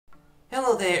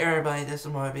Hello there everybody, this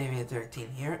is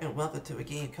Baby13 here, and welcome to a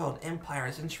game called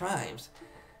Empires and Tribes.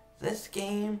 This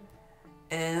game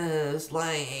is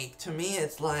like, to me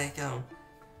it's like, what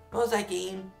was that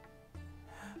game?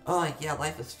 Oh yeah,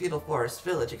 Life is Feudal Forest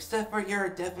Village, except for you're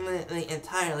definitely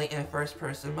entirely in first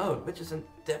person mode, which is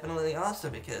definitely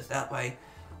awesome because that way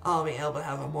I'll be able to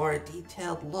have a more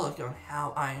detailed look on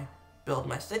how I build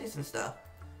my cities and stuff.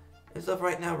 And so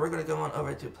right now we're going to go on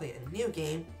over to play a new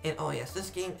game, and oh yes, this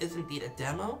game is indeed a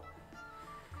demo,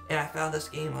 and I found this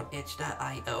game on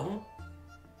itch.io,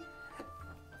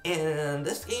 and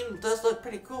this game does look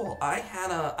pretty cool. I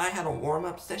had a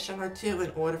warm-up session or two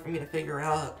in order for me to figure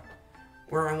out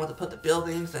where I want to put the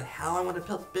buildings and how I want to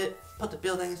put the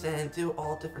buildings and do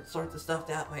all different sorts of stuff.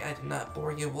 That way I do not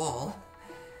bore you all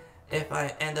if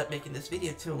I end up making this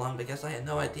video too long because I had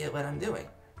no idea what I'm doing.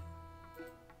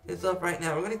 It's up right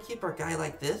now. We're gonna keep our guy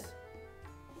like this.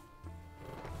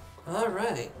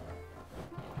 Alright.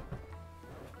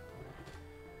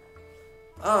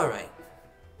 Alright.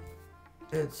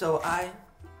 And so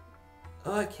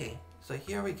okay, so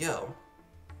here we go.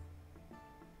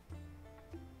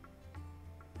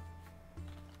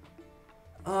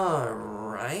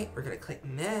 Alright, we're gonna click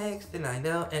next, and I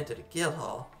now enter the guild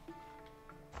hall.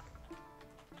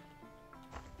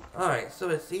 Alright, so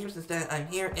it seems as that I'm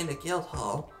here in the guild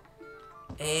hall,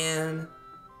 and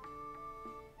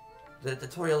the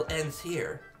tutorial ends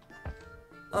here.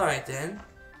 Alright then.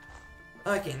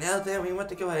 Okay, now then we want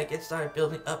to go ahead and get started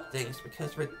building up things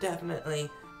because we're definitely,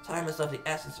 time is of the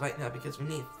essence right now because we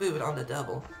need food on the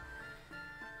double.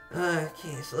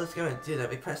 Okay, so let's go ahead and do that.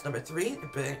 We press number 3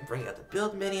 and bring out the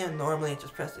build menu. Normally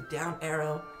just press the down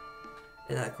arrow.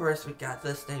 And of course we got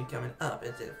this thing coming up.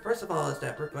 And then first of all is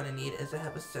that we're going to need is to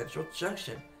have a central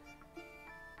junction.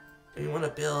 And we want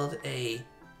to build a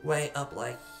way up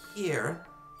like here.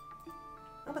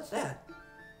 Oh, what's that?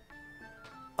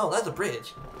 Oh, that's a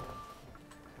bridge.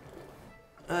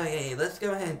 Okay, let's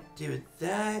go ahead and do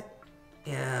that.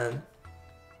 And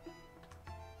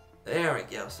there we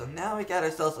go. So now we got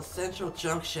ourselves a central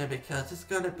junction because it's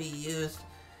going to be used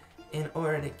in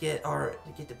order to get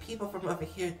the people from over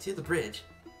here to the bridge.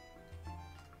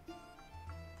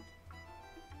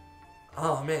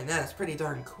 Oh man, that's pretty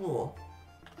darn cool.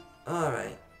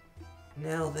 Alright.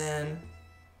 Now then,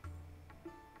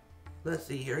 let's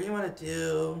see here. You want to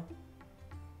do,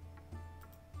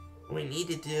 what we need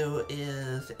to do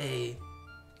is a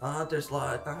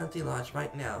hunting lodge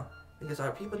right now because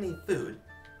our people need food.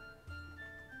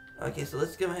 Okay, so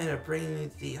let's go ahead and bring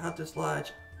the hunter's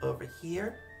lodge over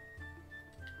here.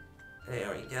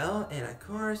 There we go, and of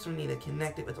course we need to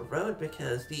connect it with the road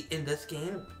because in this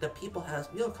game the people has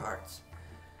wheel carts.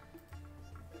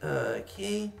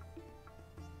 Okay.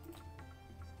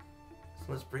 So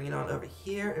let's bring it on over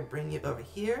here and bring it over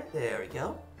here. There we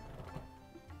go.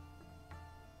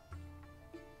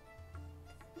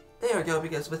 There we go,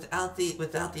 because without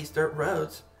these dirt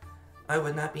roads, I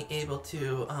would not be able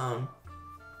to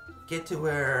get to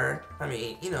where, I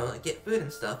mean, you know, get food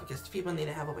and stuff because people need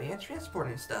to have a way of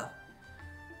transporting stuff.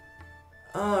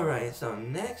 Alright, so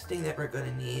next thing that we're going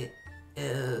to need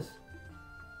is,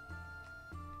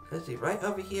 let's see, right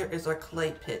over here is our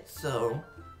clay pit. So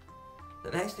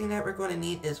the next thing that we're going to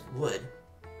need is wood.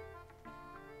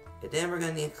 And then we're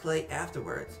going to need clay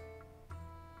afterwards.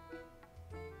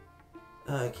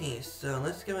 Okay, so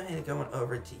let's go ahead and go on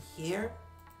over to here.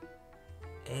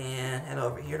 And head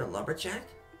over here to Lumberjack.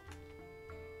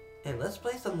 And let's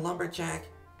place some Lumberjack.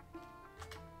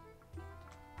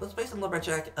 Let's place some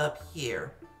Lumberjack up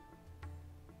here.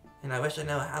 And I wish I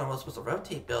know how I'm supposed to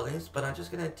rotate buildings, but I'm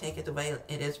just going to take it the way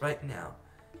it is right now.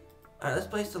 Alright, let's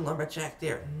place the Lumberjack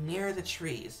there, near the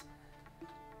trees.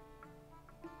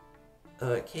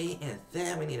 Okay, and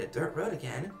then we need a dirt road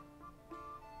again.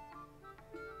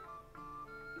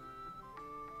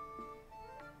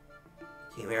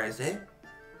 Okay, where is it?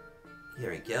 Here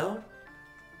we go.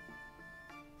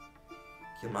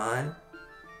 Come on.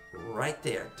 Right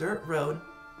there, dirt road.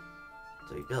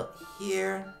 So we built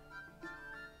here.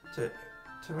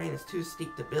 Terrain is too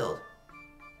steep to build.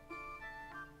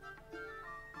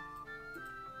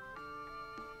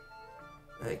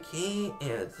 Okay,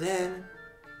 and then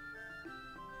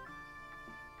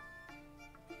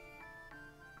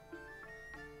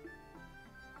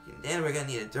we're gonna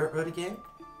need a dirt road again.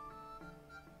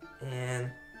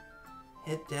 And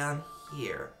head down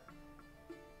here.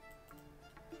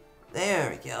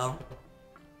 There we go.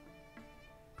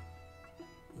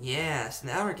 Yes,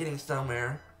 now we're getting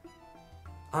somewhere.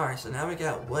 Alright, so now we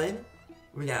got wood,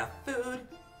 we got food,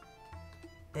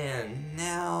 and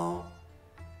now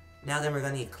then we're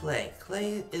gonna need clay.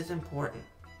 Clay is important.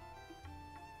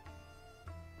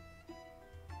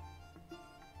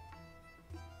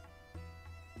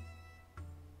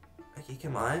 Okay,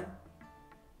 come on.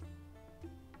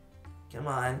 Come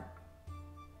on.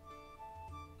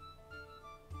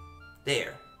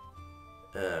 There.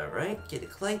 Alright, get a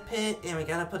clay pit, and we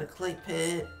gotta put a clay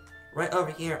pit right over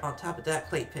here on top of that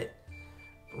clay pit.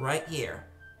 Right here.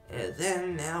 And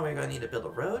then now we're gonna need to build a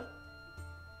road.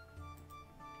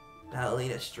 That'll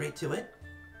lead us straight to it.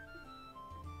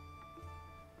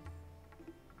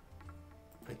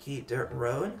 Okay, dirt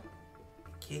road.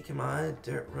 Okay, come on,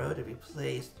 dirt road to be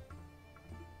placed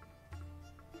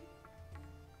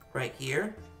right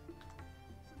here.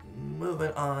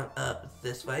 Moving on up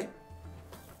this way.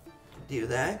 Do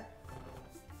that.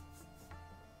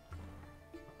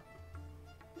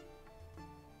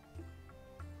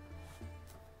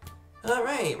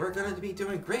 Alright, we're gonna be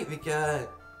doing great. We got...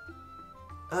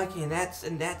 Okay, and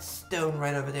that's stone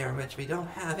right over there, which we don't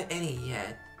have any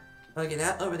yet. Okay,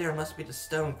 that over there must be the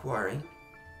stone quarry.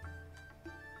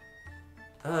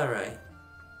 Alright.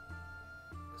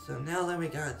 So now that we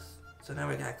got... So now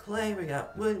we got clay, we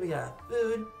got wood, we got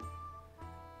food.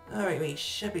 Alright, we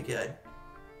should be good.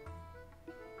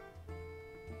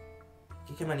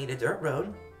 Okay, come on, I need a dirt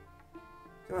road.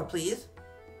 Come on, please.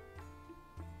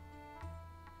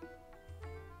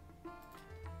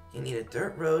 You need a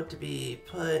dirt road to be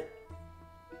put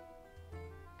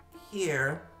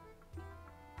here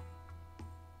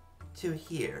to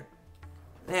here.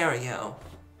 There we go.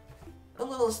 A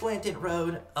little slanted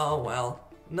road. Oh well.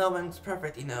 No one's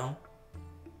perfect, you know.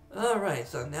 Alright,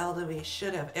 so now that we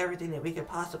should have everything that we could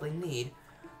possibly need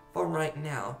for right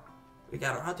now. We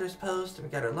got our hunter's post, we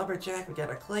got our lumberjack, we got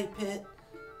our clay pit.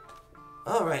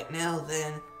 Alright, now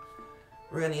then,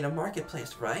 we're gonna need a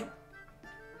marketplace, right?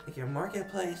 Like your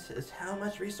marketplace is how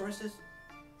much resources?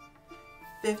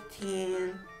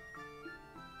 15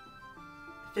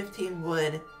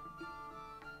 wood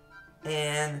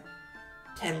and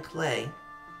 10 clay.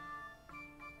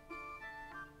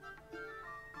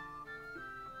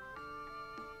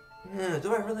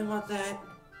 Do I really want that?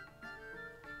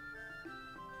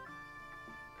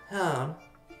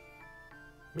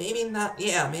 Maybe not,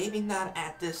 yeah, maybe not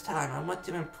at this time. I want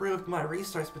to improve my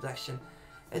resource production,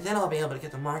 and then I'll be able to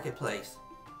get the marketplace.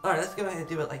 Alright, let's go ahead and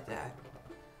do it like that.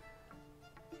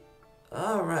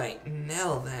 Alright,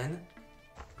 now then.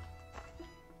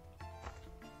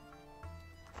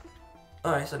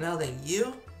 Alright, so now then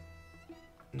you.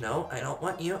 No, I don't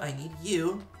want you, I need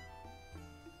you.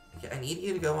 Okay, I need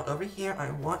you to go over here.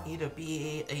 I want you to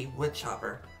be a wood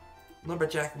chopper.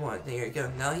 Lumberjack 1. There you go.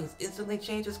 Now he's instantly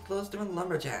changed his clothes to a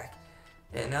lumberjack.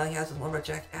 And now he has his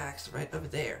lumberjack axe right over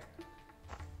there.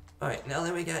 Alright, now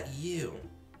that we got you.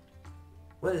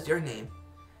 What is your name?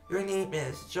 Your name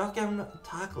is Joachim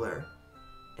Takler.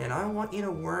 And I want you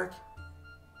to work...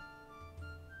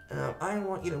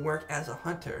 as a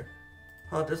hunter.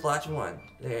 Hunter's Lodge 1.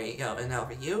 There you go. And now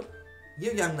for you.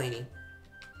 You young lady.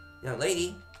 Young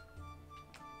lady.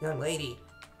 Young lady.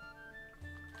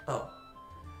 Oh.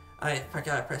 I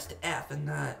forgot to press the F and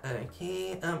not...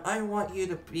 Okay, I want you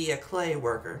to be a clay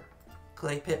worker.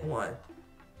 Clay pit 1.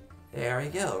 There we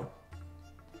go.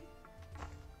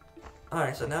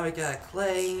 Alright, so now we got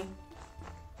clay.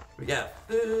 We got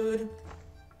food.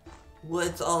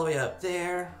 Wood's all the way up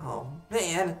there. Oh,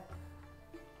 man.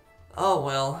 Oh,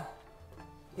 well.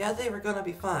 Yeah, I think we're gonna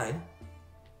be fine.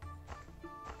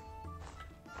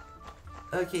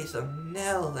 Okay, so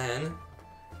now then...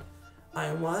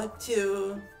 I want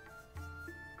to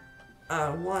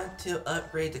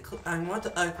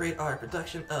upgrade our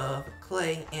production of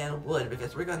clay and wood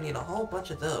because we're gonna need a whole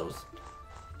bunch of those.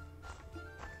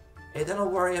 And then I'll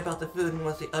worry about the food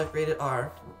once we upgraded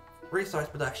our resource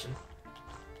production.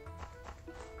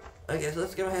 Okay, so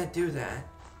let's go ahead and do that.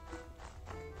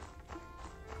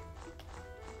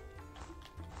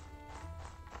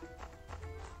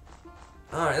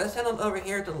 Alright, let's head on over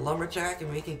here to the lumberjack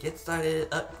and we can get started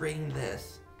upgrading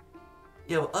this.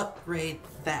 Yo, upgrade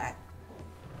that.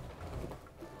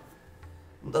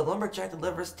 The lumberjack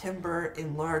delivers timber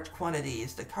in large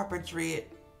quantities. The carpentry...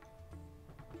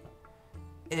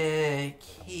 Okay,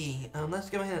 let's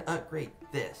go ahead and upgrade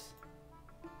this.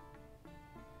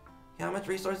 How much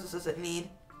resources does it need?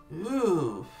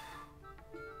 Ooh.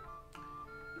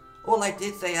 Well, I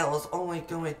did say I was only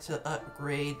going to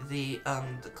upgrade the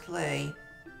clay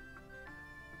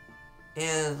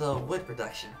and the wood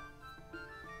production.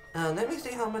 Let me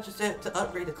see how much is it to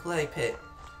upgrade the clay pit.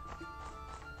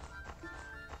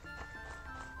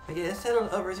 Okay, let's head on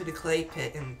over to the clay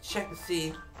pit and check to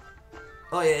see...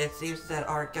 Oh yeah, it seems that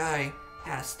our guy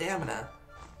has stamina.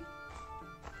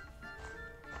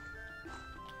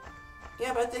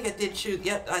 Yeah, but I think I did choose...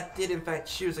 Yep, I did in fact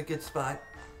choose a good spot.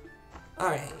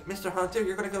 Alright, Mr. Hunter,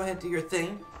 you're gonna go ahead and do your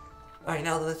thing. Alright,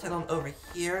 now let's head on over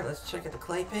here. Let's check out the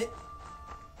clay pit.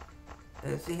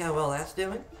 And see how well that's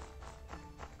doing.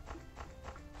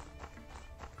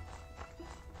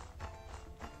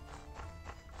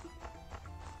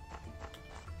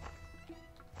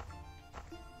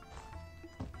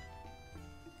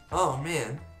 Oh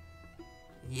man.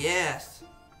 Yes.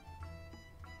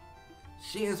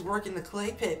 She is working the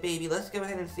clay pit, baby. Let's go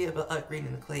ahead and see about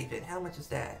upgrading the clay pit. How much is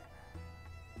that?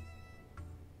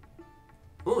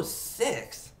 Ooh,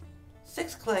 6.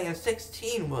 6 clay and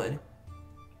 16 wood.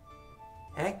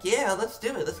 Heck yeah, let's do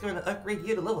it. Let's go ahead and upgrade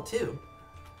you to level 2.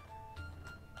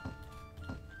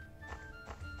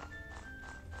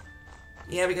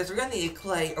 Yeah, because we're gonna need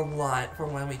clay a lot for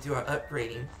when we do our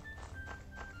upgrading.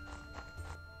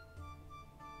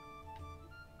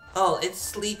 Oh, it's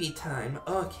sleepy time.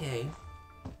 Okay.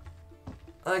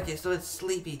 Okay, so it's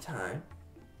sleepy time.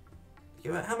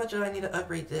 Okay, how much do I need to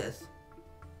upgrade this?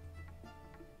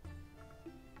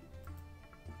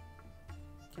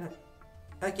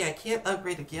 Okay, I can't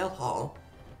upgrade the guild hall.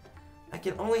 I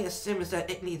can only assume is that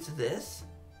it needs this.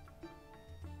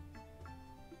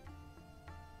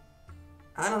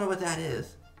 I don't know what that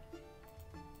is.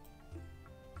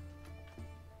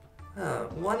 Huh,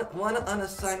 one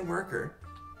unassigned worker.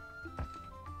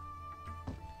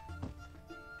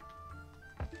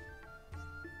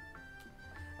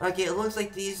 Okay, it looks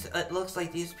like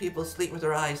these people sleep with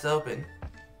their eyes open.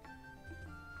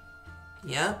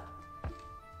 Yep.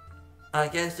 I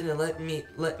guess it didn't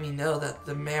let me know that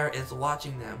the mayor is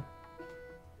watching them.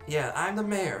 Yeah, I'm the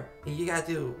mayor, and you gotta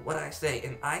do what I say,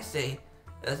 and I say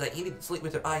is that you need to sleep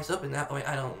with your eyes open, that way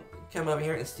I don't come over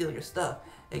here and steal your stuff,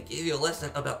 and give you a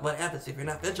lesson about what happens if you're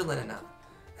not vigilant enough.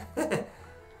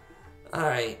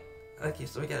 Alright, okay,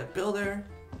 so we got a builder,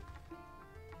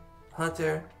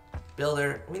 hunter,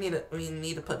 builder. We need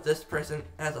to put this person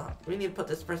as a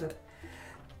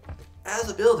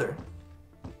builder.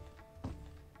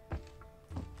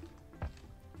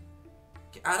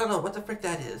 I don't know what the frick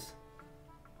that is.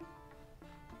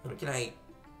 Can I?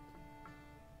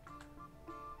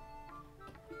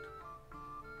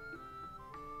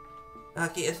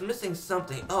 Okay, it's missing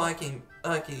something. Oh, I can.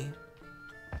 Okay.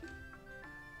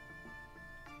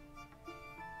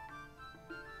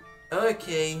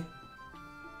 Okay.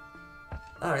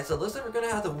 Alright, so it looks like we're gonna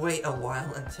have to wait a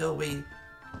while until we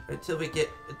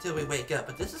wake up.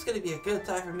 But this is gonna be a good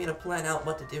time for me to plan out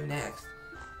what to do next.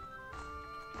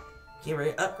 Okay,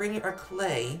 we're upgrading our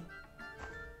clay.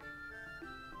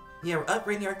 Yeah, we're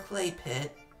upgrading our clay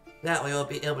pit. That way we'll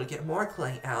be able to get more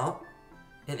clay out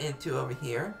and into over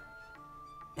here.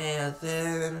 And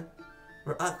then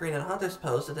we're upgrading the hunter's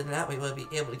post, so then that way we'll be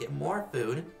able to get more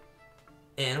food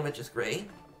in, which is great.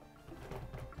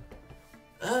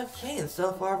 Okay, and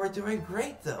so far we're doing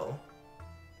great though.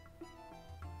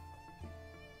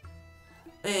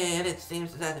 And it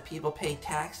seems that the people pay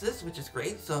taxes, which is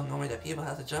great, so knowing that people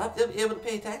has a job, they'll be able to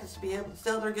pay taxes to be able to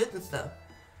sell their goods and stuff.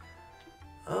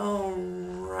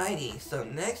 Alrighty, so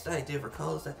next I do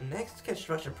recall is that the next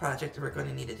construction project that we're going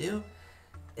to need to do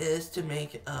is to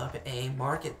make up a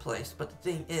marketplace. But the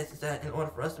thing is that in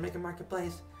order for us to make a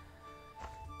marketplace,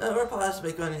 we're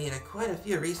possibly going to need quite a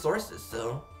few resources,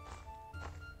 so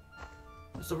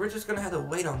we're just going to have to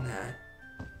wait on that.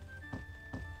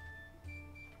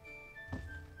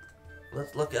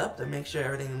 Let's look up to make sure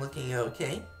everything's looking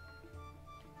okay.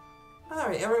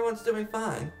 Alright, everyone's doing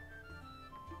fine.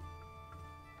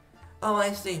 Oh,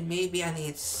 I see. Maybe I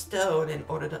need stone in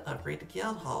order to upgrade the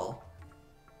guild hall.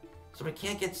 So we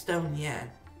can't get stone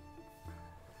yet.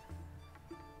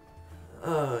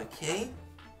 Okay.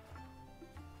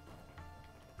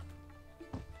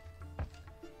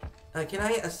 Can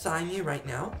I assign you right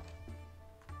now?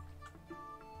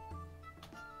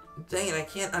 Dang it, I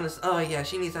can't oh yeah,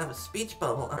 she needs to have a speech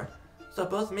bubble. So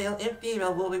both male and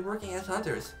female will be working as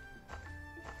hunters.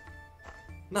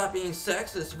 Not being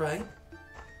sexist, right?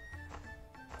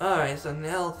 Alright, so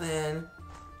now then...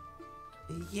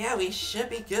 Yeah, we should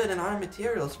be good in our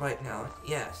materials right now.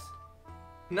 Yes.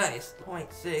 Nice. 0.6,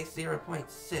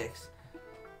 0.6.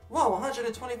 Whoa,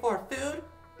 124 food?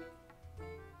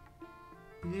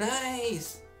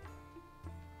 Nice!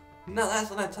 No, that's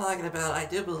what I'm talking about. I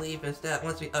do believe is that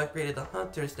once we upgraded the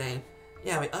hunter's thing.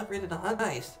 Yeah, we upgraded the hunt.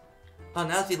 Nice. Oh,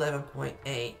 now it's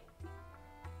 11.8.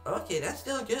 Okay, that's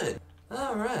still good.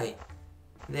 Alright.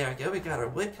 There we go. We got our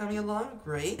wood coming along.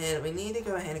 Great. And we need to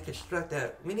go ahead and construct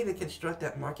that. We need to construct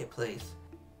that marketplace.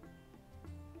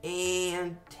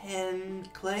 And 10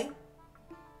 clay.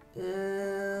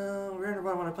 Where do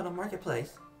I want to put a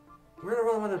marketplace? Where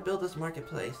do I want to build this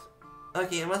marketplace?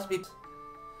 Okay, it must be...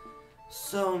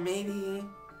 So maybe...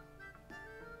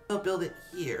 we'll build it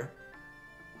here.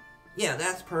 Yeah,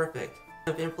 that's perfect.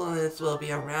 Of influence will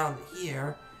be around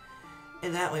here,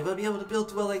 and that way we'll be able to build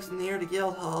dwellings near the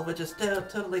guild hall, which is still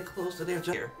totally close to their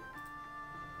job here.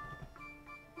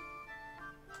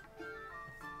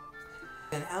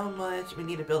 And how much we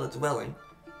need to build a dwelling?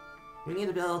 We need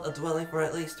to build a dwelling for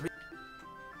at least 3.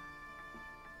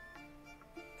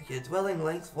 Okay, dwelling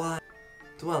lengthwise.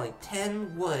 Dwelling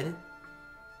 10 wood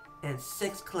and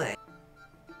 6 clay.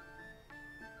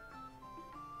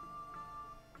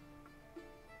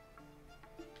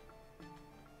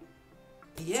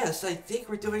 Yes, I think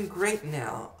we're doing great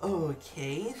now.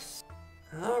 Okay.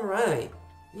 Alright.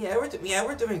 Yeah,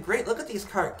 we're doing great. Look at these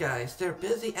cart guys. They're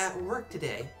busy at work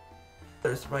today.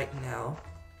 There's right now.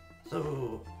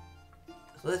 So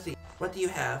let's see. What do you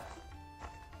have?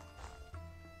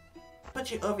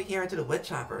 Put you over here into the wood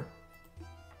chopper.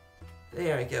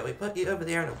 There we go. We put you over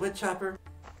there in the wood chopper.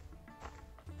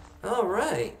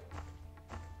 Alright.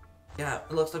 Yeah,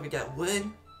 it looks like we got wood.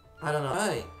 I don't know.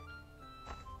 Alright.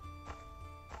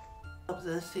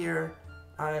 This here.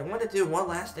 I want to do one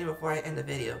last thing before I end the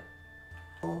video.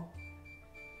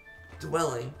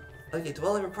 Dwelling. Okay,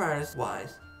 dwelling requires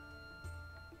wise.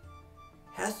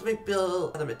 Has to be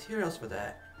built the materials for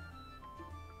that.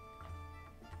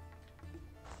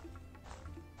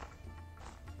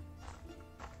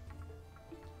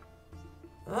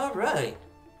 Alright.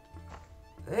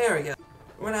 There we go.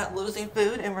 We're not losing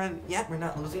food, and we're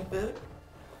not losing food.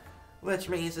 Which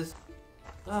means it's...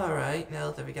 Alright, now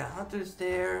that we got hunters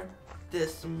there,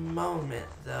 this moment,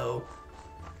 though,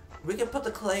 we can put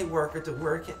the clay worker to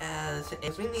work as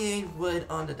we need wood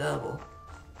on the double.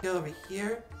 Go over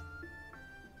here.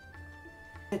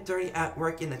 Dirty at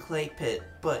work in the clay pit,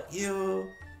 but you're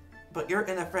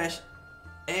in the fresh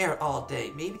air all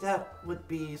day. Maybe that would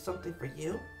be something for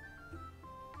you?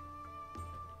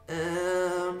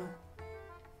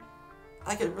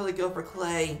 I could really go for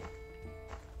clay.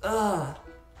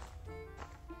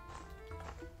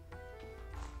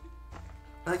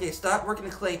 Okay, stop working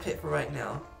the clay pit for right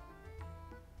now.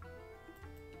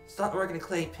 Stop working the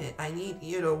clay pit. I need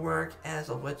you to work as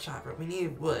a wood chopper. We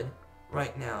need wood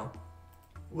right now.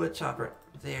 Wood chopper.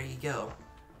 There you go.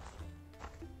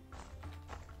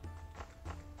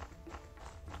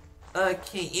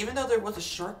 Okay, even though there was a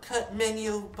shortcut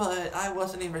menu, but I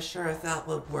wasn't even sure if that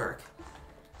would work.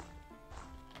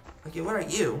 Okay, what are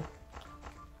you?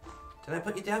 Did I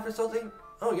put you down for something?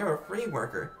 Oh, you're a free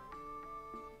worker.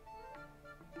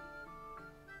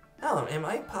 Oh, am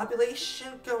I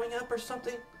population going up or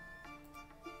something?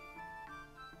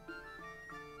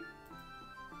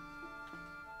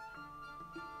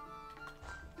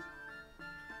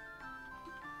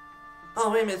 Oh,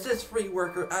 wait a minute, it says free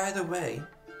worker either way.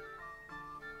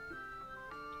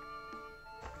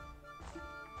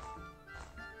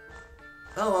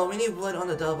 Oh, well, we need wood on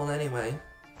the double anyway.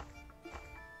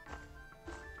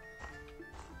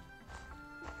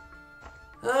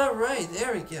 Alright,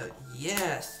 there we go.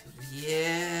 Yes,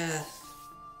 yes.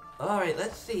 Alright,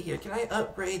 let's see here. Can I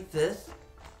upgrade this?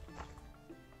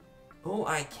 Oh,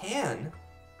 I can.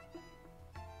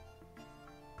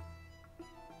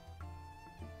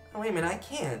 Oh, wait a minute, I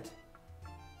can't.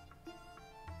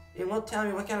 It won't tell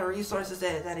me what kind of resources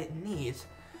that it needs,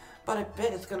 but I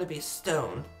bet it's gonna be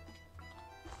stone.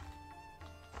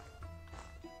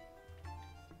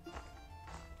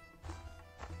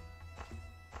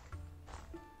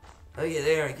 Okay,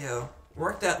 there we go.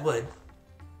 Work that wood.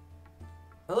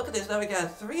 Oh, look at this, now we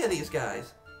got 3 of these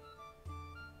guys.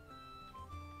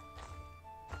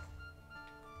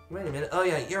 Wait a minute, oh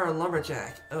yeah, you're a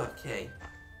lumberjack. Okay.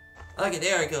 Okay,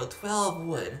 there we go, 12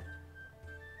 wood.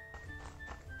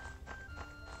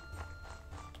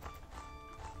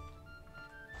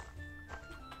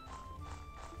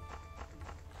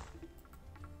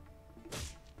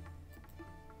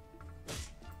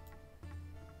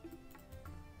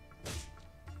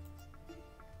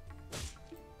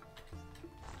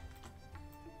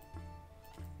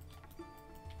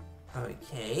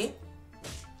 Okay.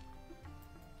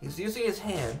 He's using his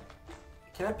hand.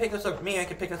 Can I pick up some... Maybe I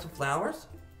can pick up some flowers?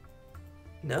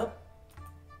 No?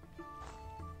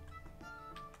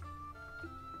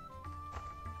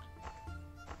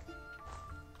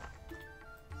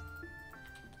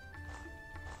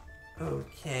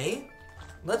 Okay.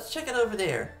 Let's check it over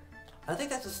there. I think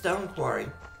that's a stone quarry.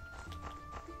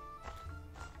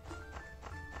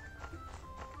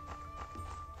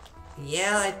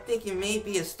 Yeah, I think it may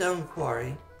be a stone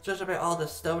quarry. Judging by all the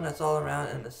stone that's all around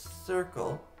in the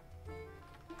circle.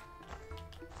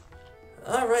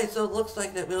 Alright, so it looks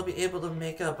like that we'll be able to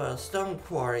make up a stone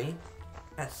quarry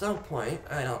at some point.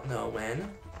 I don't know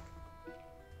when.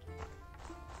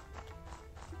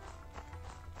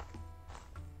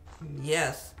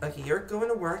 Yes. Okay, you're going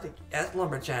to work as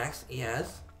lumberjacks.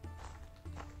 Yes.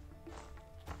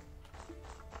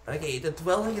 Okay, the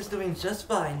dwelling is doing just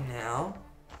fine now.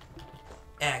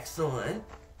 Excellent.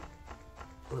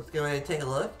 Let's go ahead and take a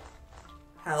look.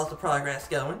 How's the progress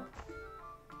going?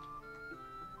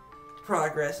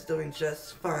 Progress is doing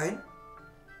just fine.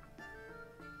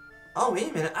 Oh,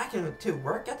 wait a minute. I can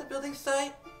work at the building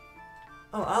site?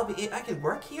 Oh, I can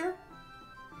work here?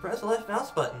 Press the left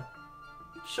mouse button.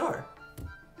 Sure.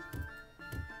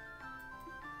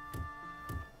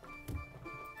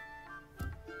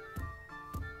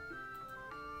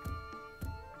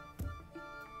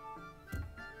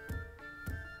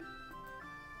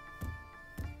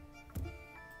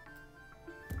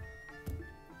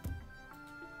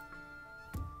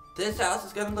 This house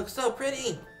is gonna look so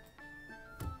pretty!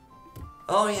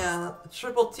 Oh yeah,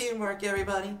 triple teamwork,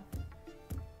 everybody!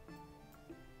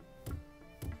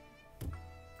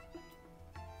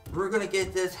 We're gonna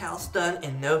get this house done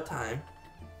in no time.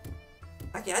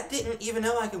 Okay, I didn't even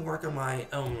know I could work on my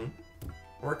own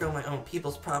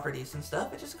people's properties and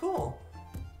stuff, which is cool.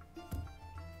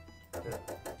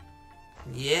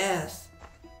 Yes!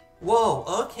 Whoa,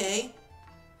 okay.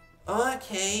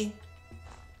 Okay.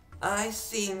 I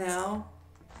see now.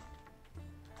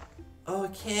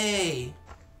 Okay.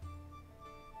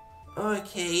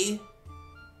 Okay.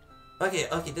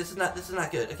 Okay, this is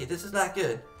not good. Okay, this is not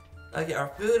good. Okay, our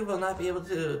food will not be able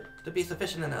to be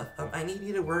sufficient enough. I need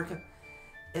you to work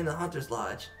in the Hunter's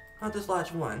Lodge. Hunter's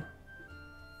Lodge 1.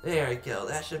 There we go.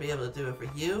 That should be able to do it for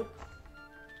you.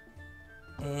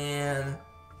 And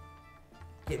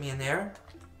get me in there.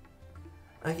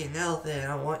 Okay, now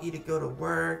then, I want you to go to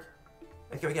work.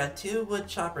 Okay, we got 2 wood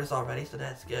choppers already, so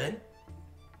that's good.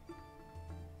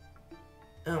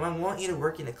 I want you to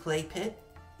work in a clay pit.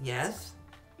 Yes.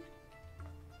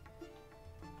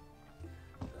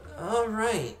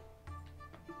 Alright.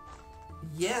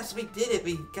 Yes, we did it.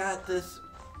 We got this.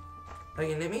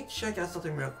 Okay, let me check out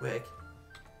something real quick.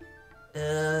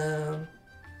 Can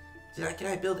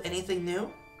I build anything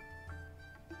new?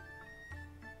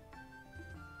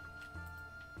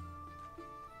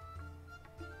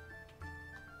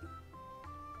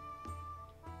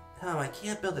 Oh, I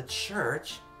can't build a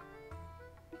church.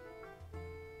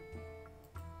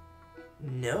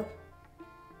 Nope.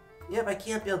 Yep, I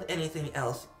can't build anything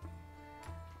else.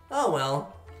 Oh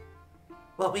well.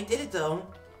 Well, we did it though.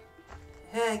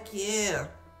 Heck yeah.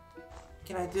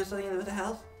 Can I do something with the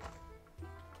house?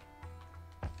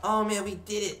 Oh man, we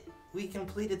did it. We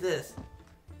completed this.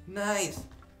 Nice.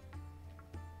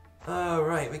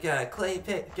 Alright, we got a clay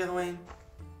pit going.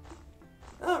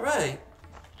 Alright.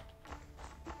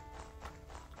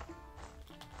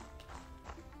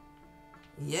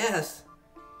 Yes.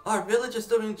 Our village is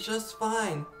doing just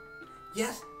fine.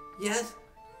 Yes, yes,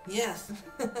 yes.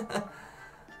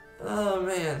 Oh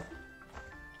man.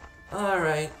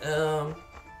 Alright,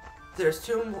 there's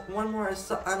one more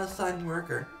unassigned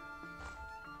worker.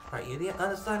 Are you the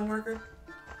unassigned worker?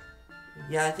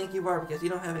 Yeah, I think you are because you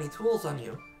don't have any tools on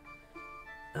you.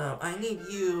 I need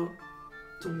you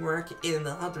to work in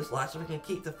the Hunter's Lodge so we can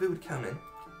keep the food coming.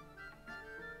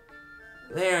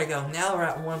 There we go, now we're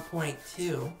at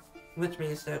 1.2, which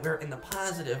means that we're in the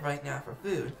positive right now for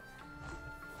food.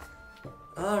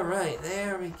 Alright,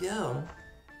 there we go.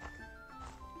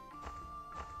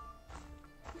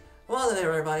 Well then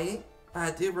everybody,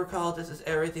 I do recall this is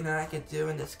everything that I can do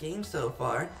in this game so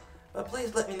far. But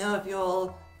please let me know if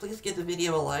you'll please give the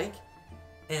video a like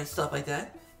and stuff like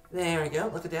that. There we go,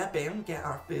 look at that, bam, get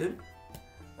our food.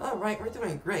 Alright, we're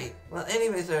doing great. Well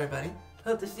anyways everybody,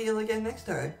 hope to see you again next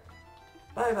time.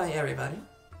 Bye bye everybody.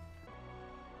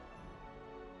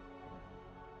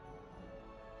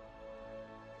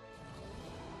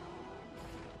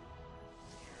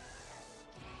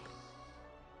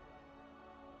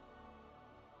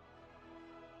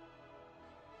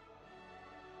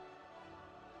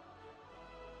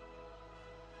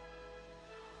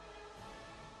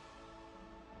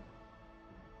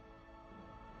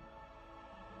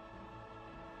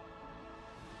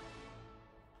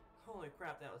 Holy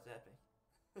crap, that was epic.